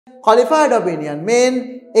Qualified opinion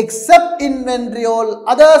mean except inventory all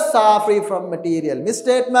others are free from material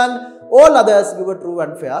misstatement, all others give a true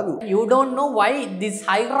and fair view. You don't know why this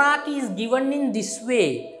hierarchy is given in this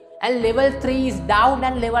way and level 3 is down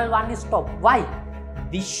and level 1 is top. Why?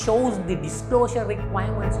 This shows the disclosure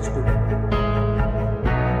requirements, student.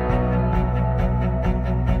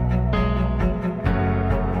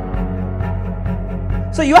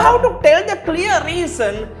 So you have to tell the clear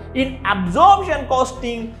reason. In absorption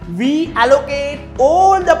costing, we allocate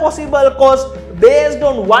all the possible costs based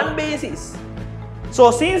on one basis.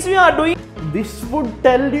 So since we are doing this, would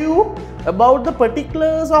tell you about the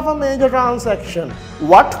particulars of a major transaction.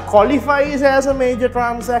 What qualifies as a major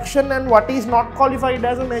transaction and what is not qualified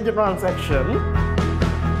as a major transaction.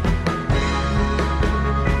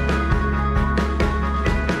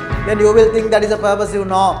 Then you will think that is a purposive.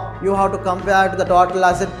 No, you have to compare to the total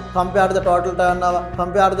asset, compare to the total turnover,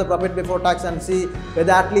 compare to the profit before tax and see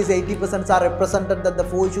whether at least 80% are represented that the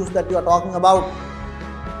 4 issues that you are talking about.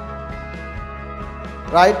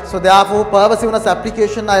 Right? So therefore, purposiveness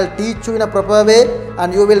application I will teach you in a proper way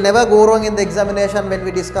and you will never go wrong in the examination. When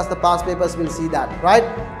we discuss the past papers, we will see that. Right?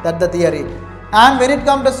 That's the theory. And when it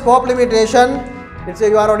comes to scope limitation, let's say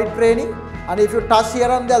you are audit training and if you touch here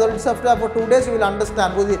and there the audit software for 2 days, you will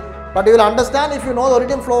understand. But you will understand if you know the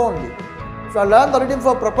auditing flow only. If you learn the auditing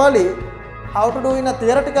flow properly, how to do in a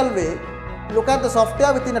theoretical way, look at the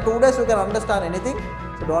software within 2 days you can understand anything.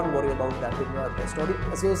 So don't worry about that when you are best audit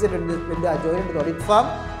associate when they are joining the audit firm.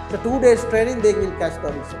 So 2 days training they will catch the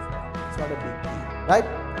audit software. It's not a big deal, right?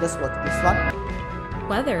 Just watch this one.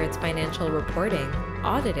 Whether it's financial reporting,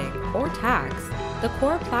 auditing, or tax, the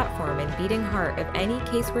core platform and beating heart of any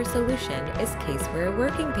caseware solution is Caseware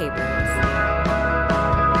Working Papers.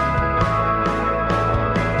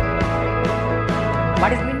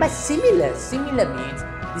 What is meant by similar? Similar means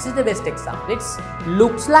this is the best example. It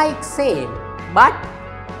looks like same, but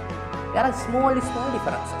there are small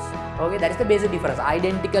differences. Okay, that is the basic difference.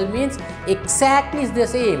 Identical means exactly is the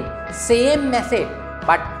same method,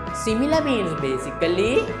 but similar means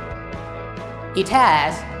basically it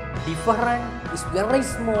has different, is very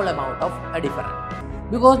small amount of a difference.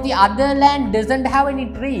 Because the other land doesn't have any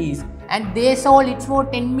trees and they sold it for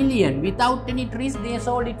 10 million. Without any trees, they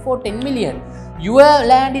sold it for 10 million. Your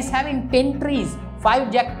land is having 10 trees,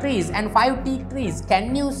 5 jack trees and 5 teak trees.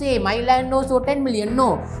 Can you say my land also 10 million?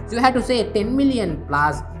 No. So you have to say 10 million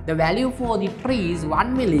plus the value for the tree is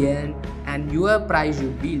 1 million and your price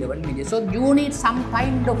should be 11 million. So you need some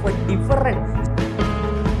kind of a difference.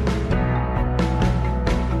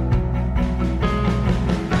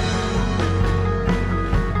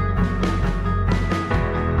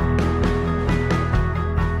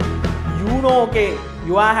 Okay,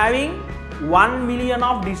 you are having 1 million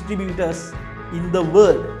of distributors in the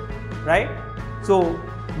world, right? So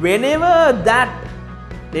whenever that,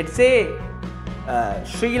 let's say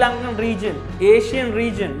Sri Lankan region, Asian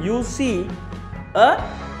region, you see a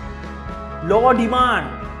low demand,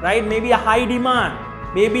 right? Maybe a high demand,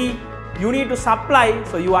 maybe you need to supply,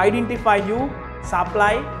 so you identify, you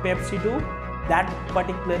supply Pepsi to that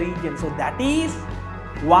particular region. So that is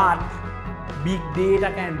what big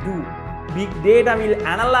data can do. Big data will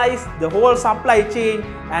analyze the whole supply chain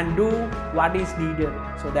and do what is needed.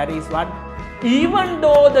 So that is what, even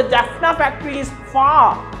though the Jaffna factory is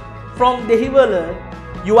far from Dehiwala,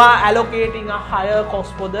 you are allocating a higher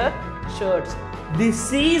cost for the shirts.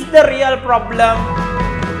 This is the real problem.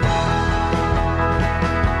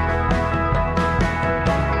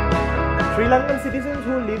 Sri Lankan citizens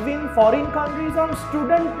who live in foreign countries on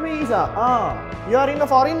student visa. You are in a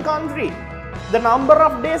foreign country. The number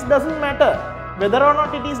of days doesn't matter. Whether or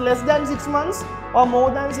not it is less than 6 months or more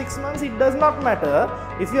than 6 months, it does not matter.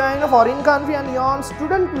 If you are in a foreign country and you are on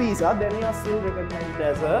student visa, then you are still recognized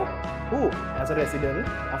as a resident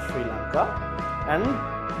of Sri Lanka. And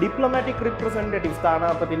diplomatic representatives,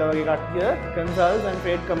 consuls and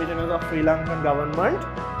trade commissioners of Sri Lankan government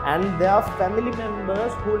and their family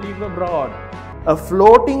members who live abroad. A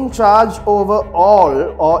floating charge over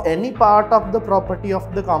all or any part of the property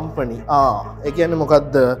of the company.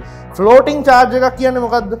 Floating charge.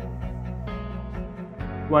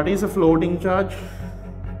 What is a floating charge?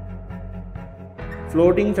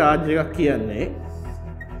 Floating charge.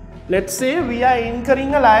 Let's say we are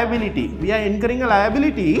incurring a liability.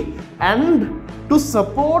 And to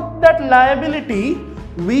support that liability,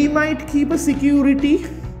 we might keep a security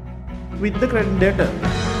with the creditor.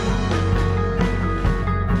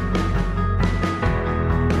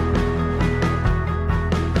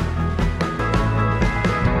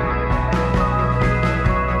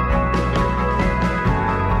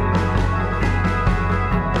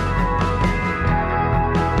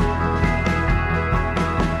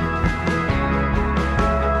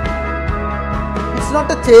 It's not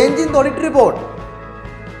a change in the audit report.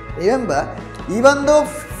 Remember, even though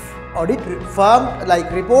audit firm like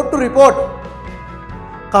report to report,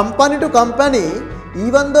 company to company,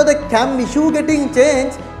 even though the CAM issue getting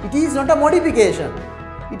changed, it is not a modification.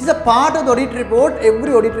 It is a part of the audit report.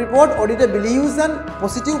 Every audit report, auditor believes and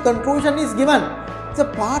positive conclusion is given. It's a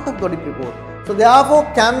part of the audit report. So therefore,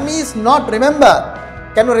 CAM is not, remember,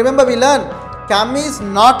 can you remember we learned, CAM is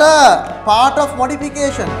not a part of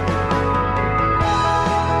modification.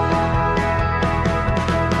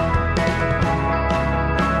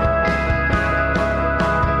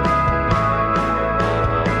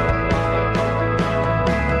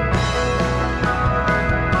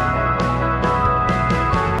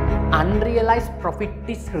 Unrealized profit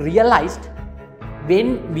is realized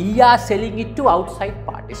when we are selling it to outside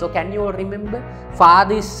parties. So can you all remember,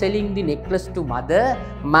 father is selling the necklace to mother,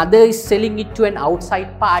 mother is selling it to an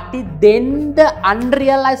outside party, then the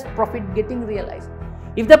unrealized profit getting realized.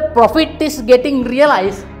 If the profit is getting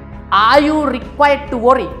realized, are you required to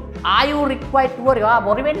worry? Are you required to worry?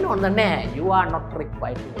 You are not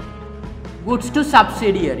required to worry. Goods to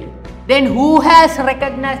subsidiary. Then who has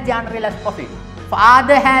recognized the unrealized profit?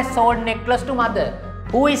 Father has sold necklace to mother.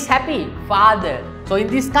 Who is happy? Father. So in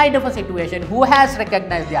this kind of a situation, who has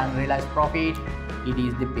recognized the unrealized profit? It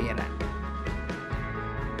is the parent.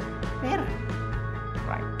 Parent.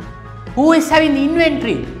 Right. Who is having the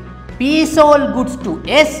inventory? P sold goods to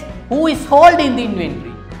S. Who is holding the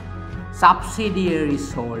inventory? Subsidiary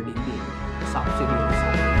is holding the inventory. Subsidiary is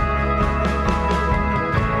holding.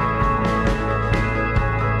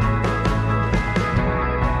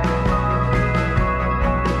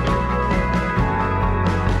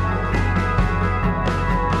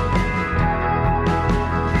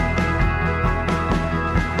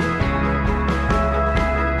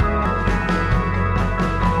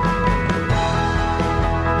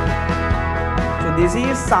 This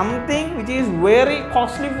is something which is very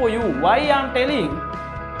costly for you. Why I am telling?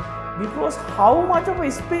 Because how much of a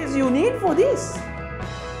space you need for this?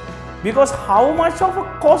 Because how much of a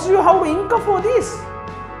cost you have to incur for this?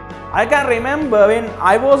 I can remember when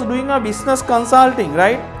I was doing a business consulting,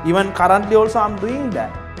 right? Even currently also I am doing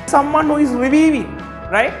that. Someone who is reviewing,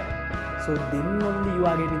 right? So then only you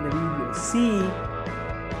are getting the video. See,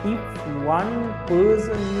 if one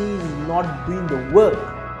person is not doing the work,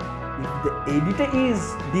 if the editor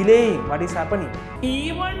is delaying, what is happening?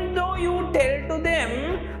 Even though you tell to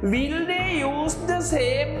them, will they use the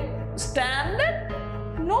same standard?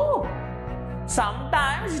 No.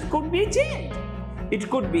 Sometimes it could be changed. It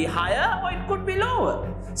could be higher or it could be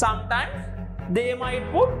lower. Sometimes they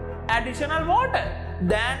might put additional water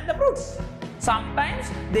than the fruits. Sometimes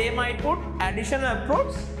they might put additional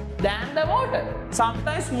fruits than the water.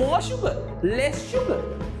 Sometimes more sugar, less sugar.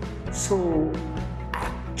 So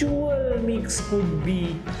actual mix could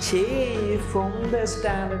be changed from the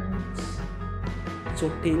standard mix. So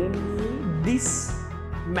tell me, this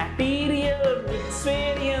material mix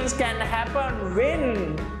variance can happen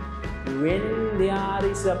when there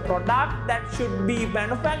is a product that should be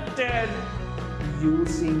manufactured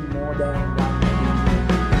using more than one.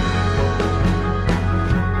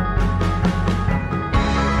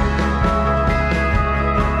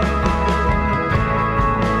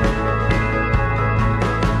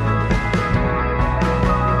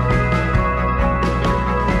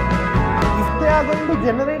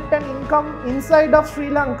 Generate an income inside of Sri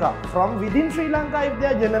Lanka. From within Sri Lanka, if they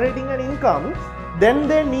are generating an income, then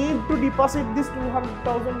they need to deposit this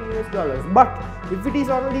 $200,000 US. But if it is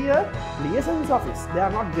only a liaison's office, they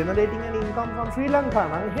are not generating an income from Sri Lanka,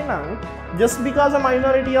 just because a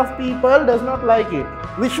minority of people does not like it,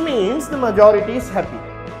 which means the majority is happy,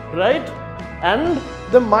 right? And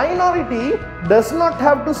the minority does not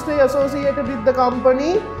have to stay associated with the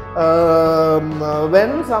company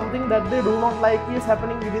when something that they do not like is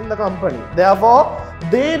happening within the company. Therefore,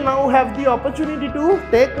 they now have the opportunity to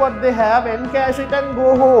take what they have, encash it and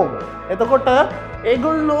go home. එතකොට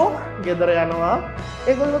ඒගොල්ලෝ ගෙදර යනවා,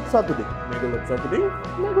 ඒගොල්ලොත් සතුටින්, මේගොල්ලොත් සතුටින්,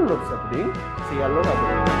 මේගොල්ලොත් සතුටින්, සියල්ලෝ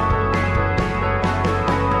සතුටින්.